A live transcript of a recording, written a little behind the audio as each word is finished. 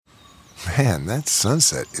Man, that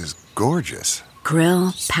sunset is gorgeous.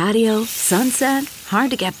 Grill, patio, sunset.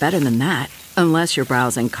 Hard to get better than that. Unless you're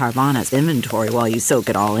browsing Carvana's inventory while you soak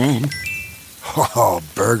it all in. Oh,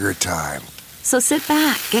 burger time. So sit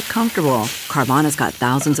back, get comfortable. Carvana's got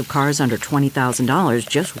thousands of cars under $20,000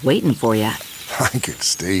 just waiting for you. I could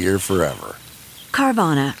stay here forever.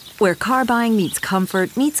 Carvana, where car buying meets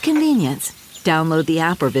comfort meets convenience. Download the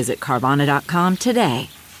app or visit Carvana.com today.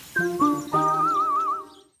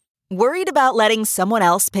 Worried about letting someone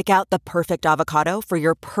else pick out the perfect avocado for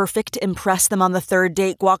your perfect impress them on the third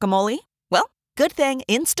date guacamole? Well, good thing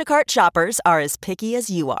Instacart shoppers are as picky as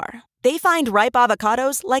you are. They find ripe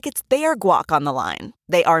avocados like it's their guac on the line.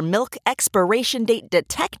 They are milk expiration date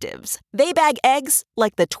detectives. They bag eggs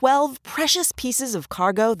like the 12 precious pieces of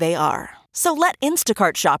cargo they are. So let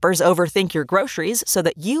Instacart shoppers overthink your groceries so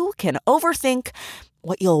that you can overthink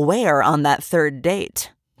what you'll wear on that third date.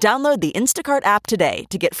 Download the Instacart app today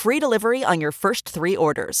to get free delivery on your first 3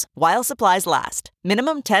 orders, while supplies last.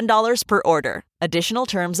 Minimum $10 per order. Additional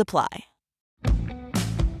terms apply.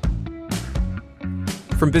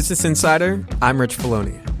 From Business Insider, I'm Rich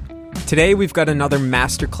Filoni. Today we've got another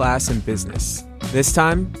masterclass in business. This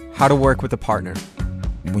time, how to work with a partner.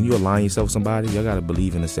 When you align yourself with somebody, you gotta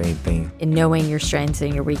believe in the same thing. And knowing your strengths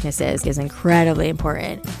and your weaknesses is incredibly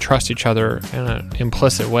important. Trust each other in an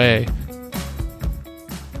implicit way.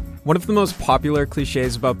 One of the most popular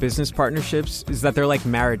cliches about business partnerships is that they're like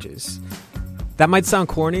marriages. That might sound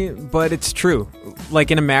corny, but it's true.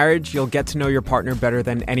 Like in a marriage, you'll get to know your partner better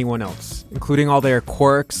than anyone else, including all their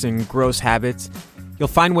quirks and gross habits. You'll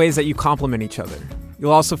find ways that you complement each other.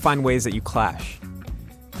 You'll also find ways that you clash.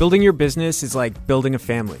 Building your business is like building a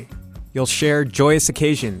family. You'll share joyous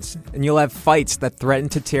occasions, and you'll have fights that threaten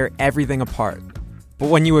to tear everything apart. But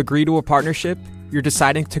when you agree to a partnership, you're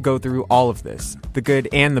deciding to go through all of this, the good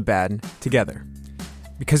and the bad, together.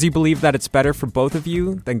 Because you believe that it's better for both of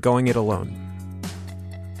you than going it alone.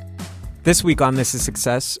 This week on This Is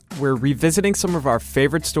Success, we're revisiting some of our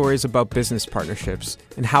favorite stories about business partnerships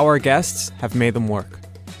and how our guests have made them work.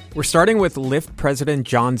 We're starting with Lyft president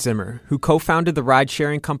John Zimmer, who co-founded the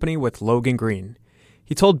ride-sharing company with Logan Green.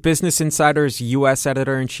 He told Business Insider's U.S.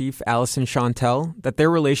 editor-in-chief Allison Chantel that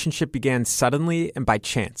their relationship began suddenly and by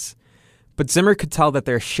chance. But Zimmer could tell that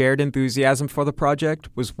their shared enthusiasm for the project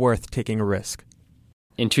was worth taking a risk.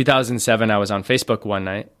 In 2007, I was on Facebook one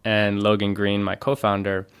night, and Logan Green, my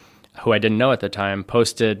co-founder, who I didn't know at the time,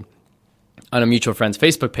 posted on a mutual friend's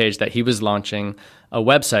Facebook page that he was launching a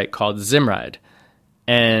website called Zimride.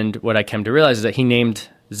 And what I came to realize is that he named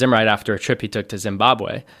Zimride after a trip he took to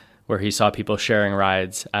Zimbabwe, where he saw people sharing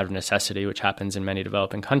rides out of necessity, which happens in many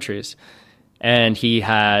developing countries. And he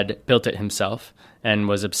had built it himself and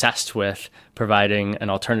was obsessed with providing an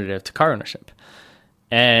alternative to car ownership.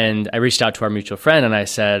 And I reached out to our mutual friend and I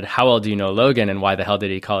said, how well do you know Logan and why the hell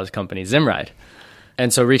did he call his company Zimride?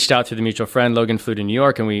 And so reached out through the mutual friend. Logan flew to New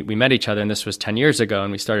York and we met each other, and this was 10 years ago,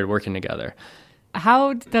 and we started working together.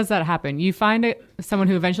 How does that happen? You find someone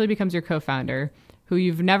who eventually becomes your co-founder, who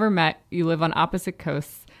you've never met, you live on opposite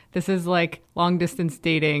coasts. This is like long distance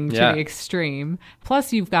dating to the extreme.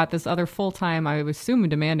 Plus, you've got this other full-time, I would assume,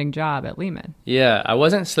 demanding job at Lehman. Yeah, I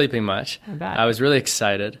wasn't sleeping much. I bet. I was really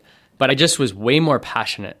excited, but I just was way more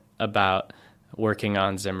passionate about working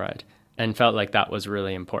on Zimride and felt like that was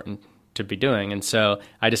really important to be doing. And so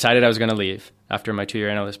I decided I was going to leave after my 2-year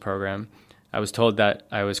analyst program. I was told that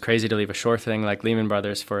I was crazy to leave a sure thing like Lehman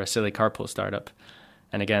Brothers for a silly carpool startup.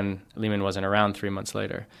 And again, Lehman wasn't around 3 months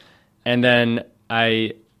later. And then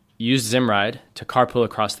I used Zimride to carpool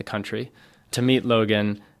across the country to meet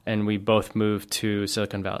Logan, and we both moved to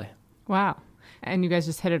Silicon Valley. Wow. And you guys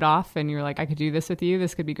just hit it off, and you're like, I could do this with you.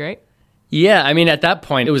 This could be great. Yeah, I mean, at that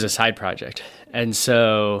point, it was a side project. And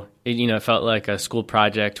so it felt like a school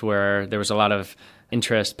project where there was a lot of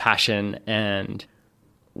interest, passion, and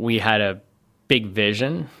we had a big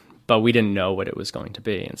vision, but we didn't know what it was going to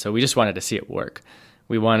be. And so we just wanted to see it work.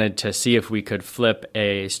 We wanted to see if we could flip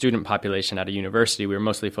a student population at a university. We were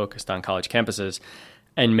mostly focused on college campuses,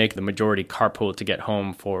 and make the majority carpool to get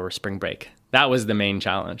home for spring break. That was the main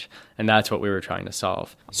challenge, and that's what we were trying to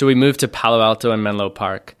solve. So we moved to Palo Alto and Menlo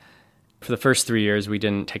Park. For the first 3 years, we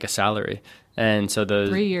didn't take a salary. And so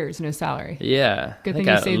 3 years, no salary. Yeah. Good thing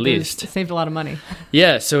you saved a lot of money.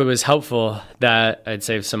 Yeah, so it was helpful that I'd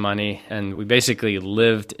saved some money, and we basically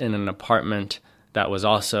lived in an apartment that was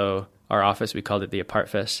also our office. We called it the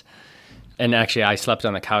Apartfist. And actually, I slept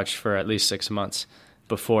on the couch for at least 6 months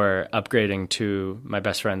before upgrading to my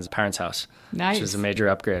best friend's parents' house. Nice. Which was a major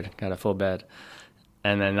upgrade. Got a full bed.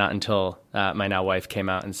 And then not until my now wife came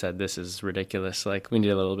out and said, this is ridiculous. Like, we need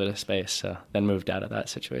a little bit of space. So then moved out of that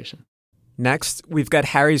situation. Next, we've got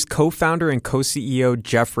Harry's co-founder and co-CEO,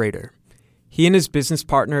 Jeff Rader. He and his business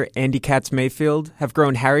partner, Andy Katz-Mayfield, have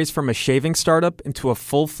grown Harry's from a shaving startup into a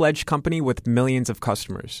full-fledged company with millions of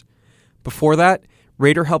customers. Before that,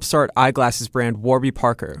 Rader helped start eyeglasses brand Warby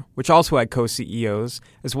Parker, which also had co-CEOs,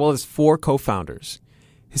 as well as 4 co-founders.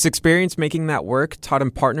 His experience making that work taught him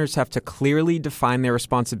partners have to clearly define their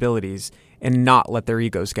responsibilities and not let their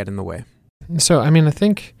egos get in the way. So, I mean, I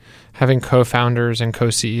think having co-founders and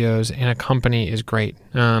co-CEOs in a company is great.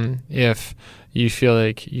 If you feel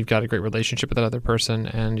like you've got a great relationship with that other person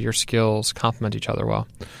and your skills complement each other well.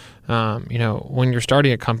 When you're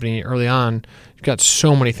starting a company early on, you've got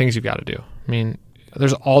so many things you've got to do. I mean,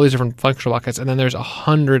 there's all these different functional buckets, and then there's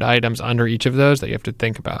 100 items under each of those that you have to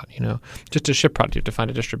think about. Just to ship product, you have to find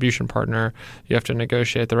a distribution partner. You have to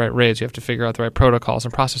negotiate the right rates. You have to figure out the right protocols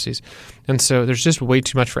and processes. And so there's just way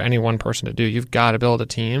too much for any one person to do. You've got to build a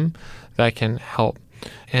team that can help.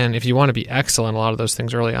 And if you want to be excellent in a lot of those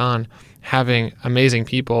things early on, having amazing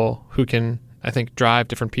people who can, I think, drive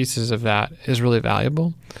different pieces of that is really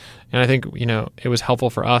valuable. And I think, it was helpful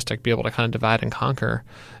for us to be able to kind of divide and conquer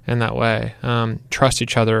in that way, trust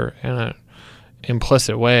each other in an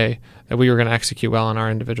implicit way that we were going to execute well on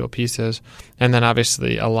our individual pieces, and then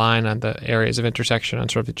obviously align on the areas of intersection on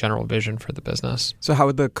sort of the general vision for the business. So how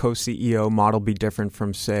would the co-CEO model be different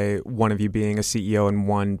from, say, one of you being a CEO and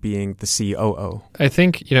one being the COO? I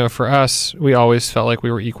think, for us, we always felt like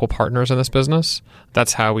we were equal partners in this business.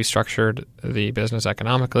 That's how we structured the business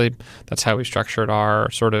economically. That's how we structured our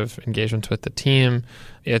sort of engagements with the team.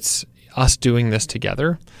 It's us doing this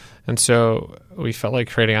together. And so we felt like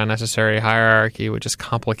creating unnecessary hierarchy would just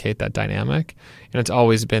complicate that dynamic. And it's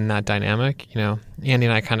always been that dynamic. Andy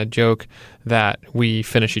and I kind of joke that we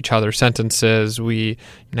finish each other's sentences. We've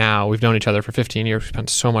known each other for 15 years. We spent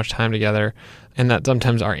so much time together. And that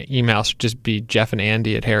sometimes our emails should just be Jeff and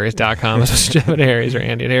Andy at Harrys.com. It's Jeff at Harrys or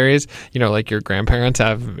Andy at Harrys. Like your grandparents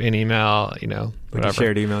have an email, whatever. Like a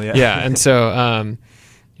shared email, yeah. Yeah. And so,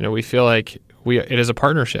 we feel like it is a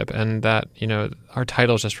partnership, and that, our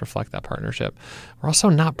titles just reflect that partnership. We're also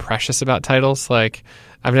not precious about titles. Like,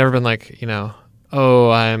 I've never been like,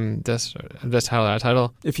 I'm this title, that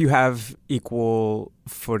title. If you have equal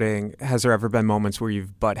footing, has there ever been moments where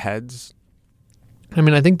you've butt heads? I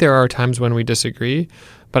mean, I think there are times when we disagree,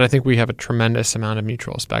 but I think we have a tremendous amount of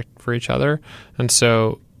mutual respect for each other. And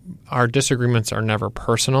so our disagreements are never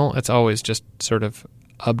personal. It's always just sort of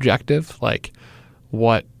objective, like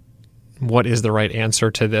what is the right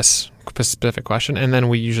answer to this specific question? And then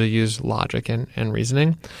we usually use logic and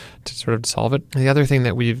reasoning to sort of solve it. And the other thing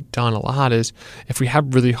that we've done a lot is if we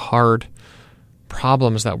have really hard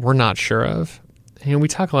problems that we're not sure of, we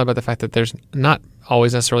talk a lot about the fact that there's not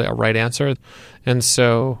always necessarily a right answer. And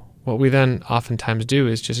so what we then oftentimes do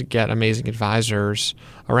is just get amazing advisors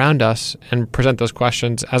around us and present those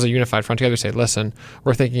questions as a unified front together. Say, listen,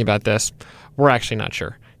 we're thinking about this. We're actually not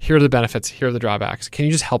sure. Here are the benefits. Here are the drawbacks. Can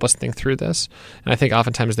you just help us think through this? And I think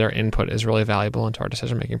oftentimes their input is really valuable into our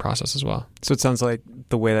decision-making process as well. So it sounds like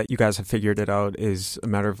the way that you guys have figured it out is a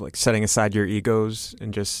matter of like setting aside your egos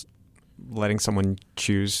and just letting someone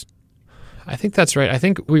choose. I think that's right. I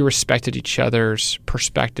think we respected each other's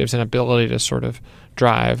perspectives and ability to sort of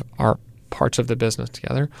drive our parts of the business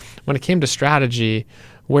together. When it came to strategy,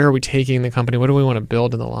 where are we taking the company? What do we want to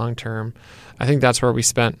build in the long term? I think that's where we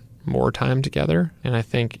spent more time together. And I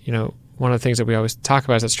think, one of the things that we always talk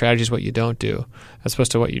about is that strategy is what you don't do as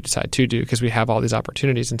opposed to what you decide to do, because we have all these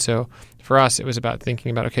opportunities. And so for us, it was about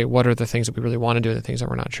thinking about, okay, what are the things that we really want to do and the things that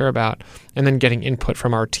we're not sure about? And then getting input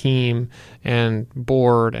from our team and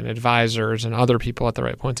board and advisors and other people at the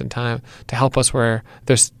right points in time to help us where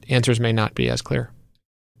those answers may not be as clear.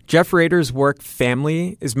 Jeff Rader's work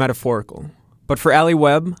family is metaphorical. But for Allie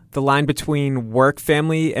Webb, the line between work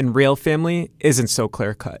family and real family isn't so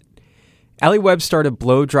clear-cut. Allie Webb started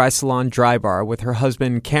Blow Dry Salon Dry Bar with her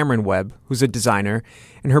husband Cameron Webb, who's a designer,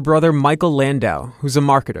 and her brother Michael Landau, who's a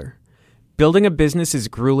marketer. Building a business is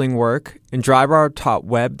grueling work, and Dry Bar taught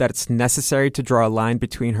Webb that it's necessary to draw a line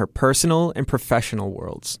between her personal and professional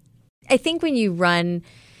worlds. I think when you run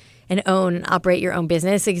and own and operate your own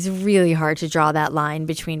business, it's really hard to draw that line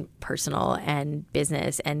between personal and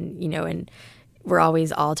business. And, and we're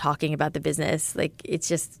always all talking about the business. Like, it's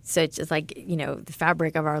just like, the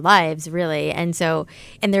fabric of our lives, really. And so,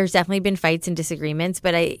 and there's definitely been fights and disagreements,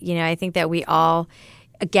 but I think that we all,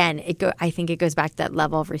 again, I think it goes back to that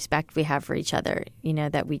level of respect we have for each other,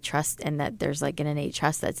 that we trust and that there's like an innate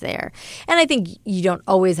trust that's there. And I think you don't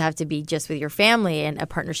always have to be just with your family and a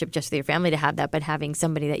partnership just with your family to have that, but having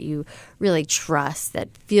somebody that you really trust that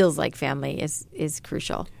feels like family is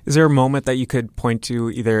crucial. Is there a moment that you could point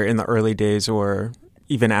to either in the early days or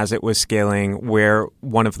even as it was scaling, where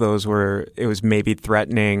one of those were it was maybe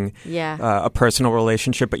threatening a personal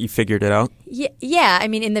relationship, but you figured it out? Yeah. I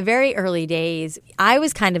mean, in the very early days, I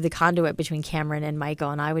was kind of the conduit between Cameron and Michael,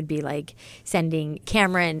 and I would be like sending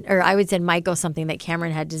Cameron, or I would send Michael something that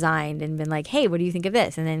Cameron had designed and been like, hey, what do you think of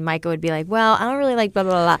this? And then Michael would be like, well, I don't really like blah,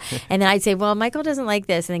 blah, blah, blah. And then I'd say, well, Michael doesn't like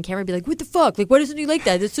this. And then Cameron would be like, what the fuck? Like, why doesn't he like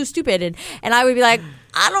that? That's so stupid. And I would be like,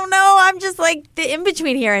 I don't know. I'm just like the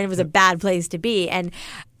in-between here. And it was a bad place to be. And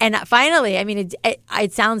finally, I mean,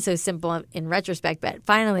 it sounds so simple in retrospect, but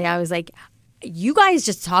finally I was like, you guys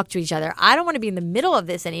just talk to each other. I don't want to be in the middle of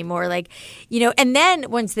this anymore. Like, and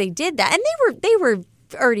then once they did that, and they were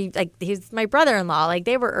already like, he's my brother-in-law. Like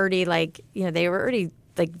they were already like, they were already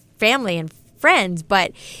like family and friends,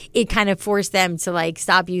 but it kind of forced them to like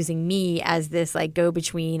stop using me as this like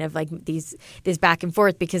go-between of like this back and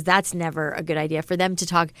forth, because that's never a good idea for them to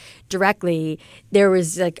talk directly. There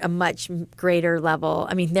was like a much greater level.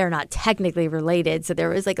 I mean, they're not technically related, so there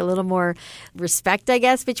was like a little more respect, I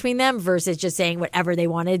guess, between them versus just saying whatever they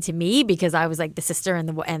wanted to me because I was like the sister and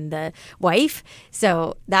the wife.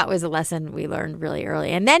 So that was a lesson we learned really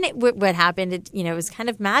early. And then what happened, it was kind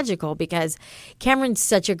of magical because Cameron's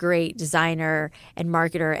such a great designer and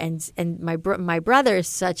marketer, and my brother is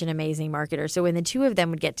such an amazing marketer. So when the two of them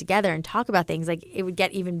would get together and talk about things, like it would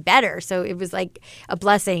get even better. So it was like a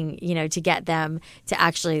blessing, to get them to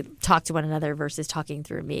actually talk to one another versus talking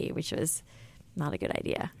through me, which was not a good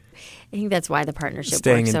idea. I think that's why the partnership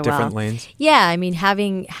staying works so in different well. lanes. Yeah, I mean,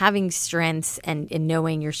 having strengths and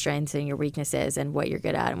knowing your strengths and your weaknesses and what you're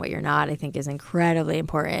good at and what you're not, I think is incredibly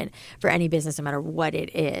important for any business, no matter what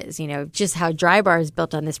it is. Just how Drybar is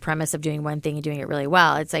built on this premise of doing one thing and doing it really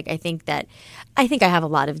well. It's like I think I have a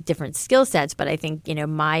lot of different skill sets, but I think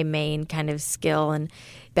my main kind of skill and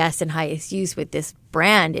best and highest use with this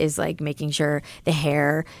brand is like making sure the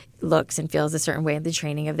hair looks and feels a certain way, the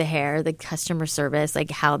training of the hair, the customer service,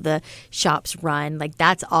 like how the shops run. Like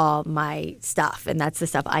that's all my stuff, and that's the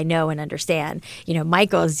stuff I know and understand.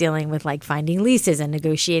 Michael is dealing with like finding leases and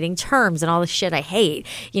negotiating terms and all the shit I hate.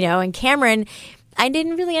 And Cameron, I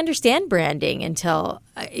didn't really understand branding until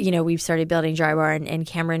we started building Drybar, and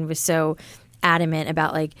Cameron was so adamant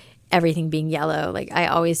about like everything being yellow. Like I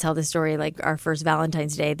always tell the story, like our first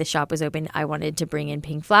Valentine's Day, the shop was open. I wanted to bring in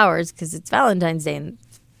pink flowers because it's Valentine's Day, and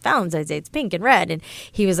Valentine's Day it's pink and red. And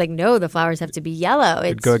he was like, no, the flowers have to be yellow.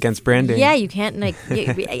 It'd go against branding. Yeah, you can't like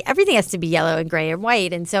everything has to be yellow and gray and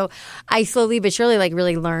white. And so I slowly but surely like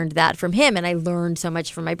really learned that from him. And I learned so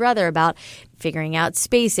much from my brother about figuring out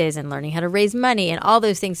spaces and learning how to raise money and all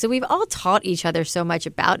those things. So we've all taught each other so much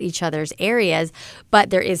about each other's areas, but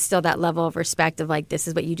there is still that level of respect of like, this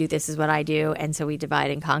is what you do, this is what I do. And so we divide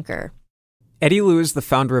and conquer. Eddie Liu is the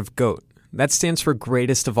founder of GOAT. That stands for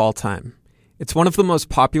Greatest of All Time. It's one of the most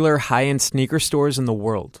popular high-end sneaker stores in the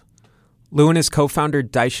world. Liu and his co-founder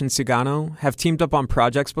Daishin Sugano have teamed up on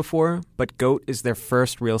projects before, but GOAT is their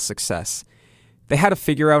first real success. They had to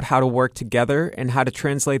figure out how to work together and how to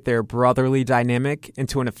translate their brotherly dynamic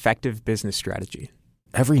into an effective business strategy.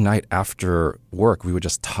 Every night after work, we would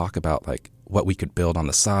just talk about like what we could build on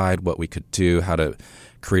the side, what we could do, how to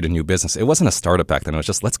create a new business. It wasn't a startup back then. It was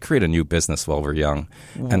just, let's create a new business while we're young.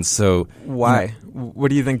 And so... Why? What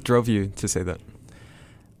do you think drove you to say that?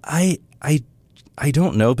 I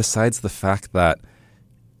don't know, besides the fact that,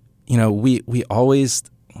 we always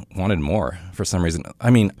wanted more for some reason.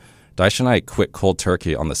 I mean, Daishin and I quit cold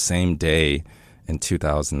turkey on the same day in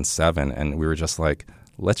 2007, and we were just like,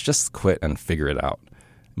 let's just quit and figure it out.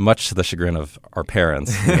 Much to the chagrin of our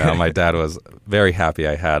parents. My dad was very happy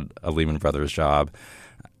I had a Lehman Brothers job.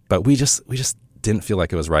 But we just didn't feel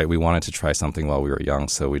like it was right. We wanted to try something while we were young,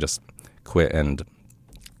 so we just quit and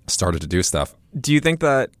started to do stuff. Do you think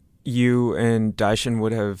that you and Daishin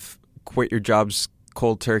would have quit your jobs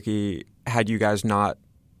cold turkey had you guys not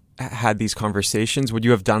had these conversations? Would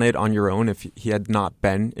you have done it on your own if he had not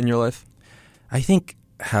been in your life? I think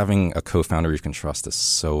having a co-founder you can trust is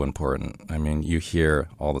so important. I mean, you hear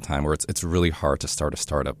all the time where it's really hard to start a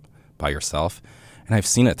startup by yourself, and I've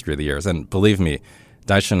seen it through the years. And believe me,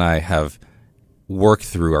 Daishin and I have worked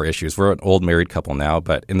through our issues. We're an old married couple now,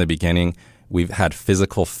 but in the beginning, we've had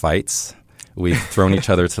physical fights. We've thrown each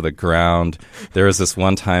other to the ground. There was this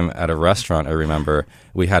one time at a restaurant, I remember,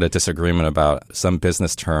 we had a disagreement about some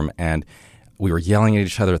business term, and we were yelling at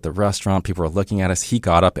each other at the restaurant. People were looking at us. He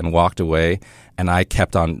got up and walked away, and I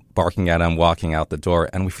kept on barking at him, walking out the door,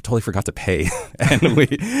 and we totally forgot to pay. And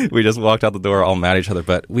we just walked out the door all mad at each other.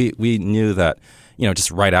 But we knew that,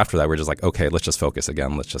 just right after that, we're just like, okay, let's just focus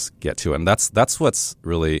again. Let's just get to it. And that's what's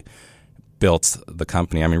really built the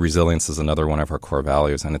company. I mean, resilience is another one of our core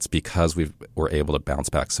values, and it's because we were able to bounce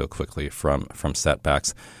back so quickly from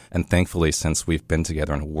setbacks. And thankfully, since we've been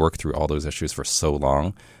together and worked through all those issues for so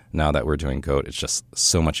long, now that we're doing GOAT, it's just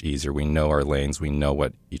so much easier. We know our lanes, we know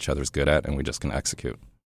what each other's good at, and we just can execute.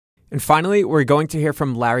 And finally, we're going to hear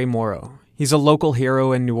from Larry Morrow. He's a local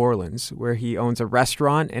hero in New Orleans, where he owns a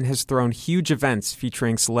restaurant and has thrown huge events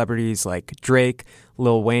featuring celebrities like Drake,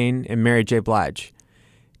 Lil Wayne, and Mary J. Blige.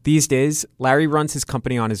 These days, Larry runs his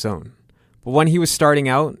company on his own. But when he was starting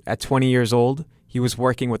out, at 20 years old, he was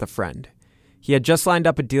working with a friend. He had just lined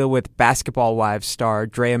up a deal with Basketball Wives star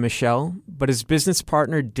Drea Michelle, but his business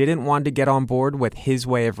partner didn't want to get on board with his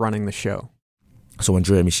way of running the show. So when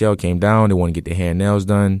Drea Michelle came down, they want to get their hair and nails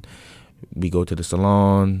done. We go to the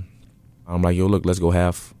salon. I'm like, yo, look, let's go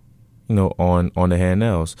half, on the hair and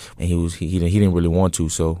nails. And he didn't really want to,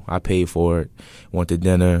 so I paid for it. Went to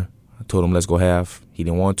dinner. I told him, let's go half. He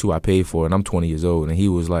didn't want to. I paid for it. And I'm 20 years old, and he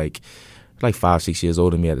was like 5-6 years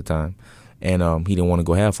older than me at the time. And he didn't want to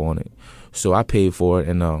go half on it. So I paid for it,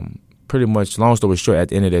 and pretty much, long story short, at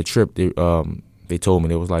the end of that trip, they told me,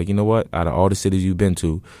 they was like, you know what, out of all the cities you've been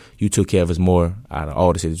to, you took care of us more out of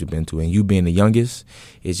all the cities you've been to. And you being the youngest,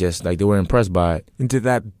 it's just like they were impressed by it. And did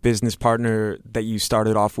that business partner that you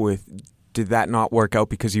started off with, did that not work out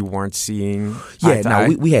because you weren't seeing eye to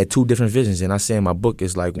eye? We had two different visions. And I say in my book,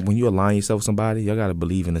 it's like when you align yourself with somebody, y'all got to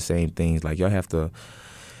believe in the same things. Like y'all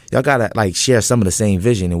got to share some of the same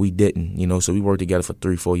vision, and we didn't, so we worked together for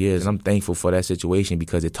 3-4 years. And I'm thankful for that situation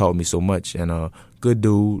because it taught me so much. And good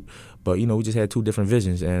dude. But, we just had two different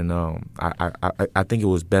visions, and I think it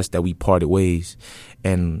was best that we parted ways.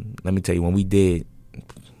 And let me tell you, when we did,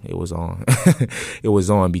 it was on. It was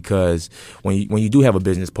on because when you do have a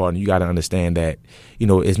business partner, you got to understand that,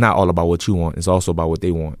 it's not all about what you want. It's also about what they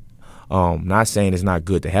want. Not saying it's not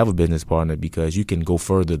good to have a business partner because you can go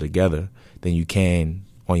further together than you can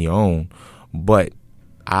on your own. But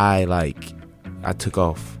I took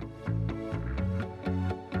off.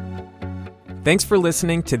 Thanks for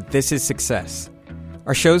listening to This Is Success.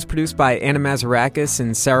 Our show is produced by Anna Mazarakis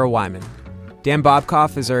and Sarah Wyman. Dan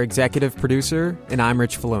Bobkoff is our executive producer, and I'm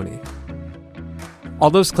Rich Filoni.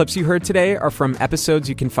 All those clips you heard today are from episodes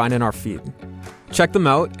you can find in our feed. Check them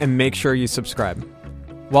out and make sure you subscribe.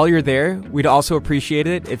 While you're there, we'd also appreciate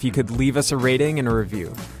it if you could leave us a rating and a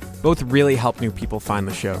review. Both really help new people find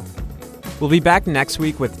the show. We'll be back next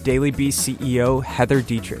week with Daily Beast CEO Heather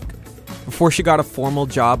Dietrich. Before she got a formal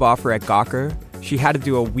job offer at Gawker, she had to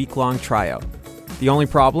do a week-long tryout. The only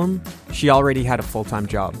problem? She already had a full-time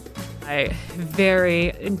job. I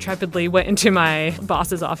very intrepidly went into my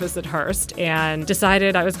boss's office at Hearst and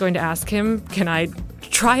decided I was going to ask him, can I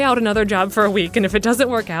try out another job for a week? And if it doesn't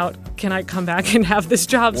work out, can I come back and have this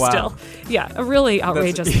job still? Yeah, a really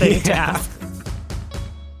outrageous thing to ask.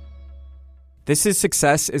 This Is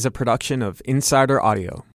Success is a production of Insider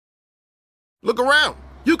Audio. Look around.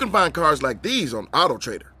 You can find cars like these on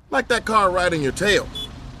AutoTrader, like that car riding your tail.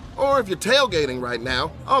 Or if you're tailgating right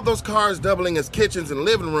now, all those cars doubling as kitchens and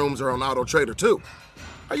living rooms are on AutoTrader too.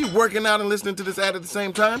 Are you working out and listening to this ad at the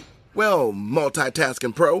same time? Well,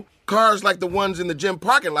 multitasking pro, cars like the ones in the gym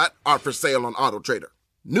parking lot are for sale on AutoTrader.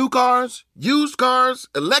 New cars, used cars,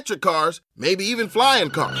 electric cars, maybe even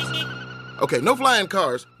flying cars. Okay, no flying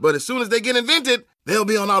cars, but as soon as they get invented, they'll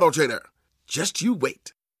be on AutoTrader. Just you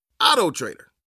wait. AutoTrader.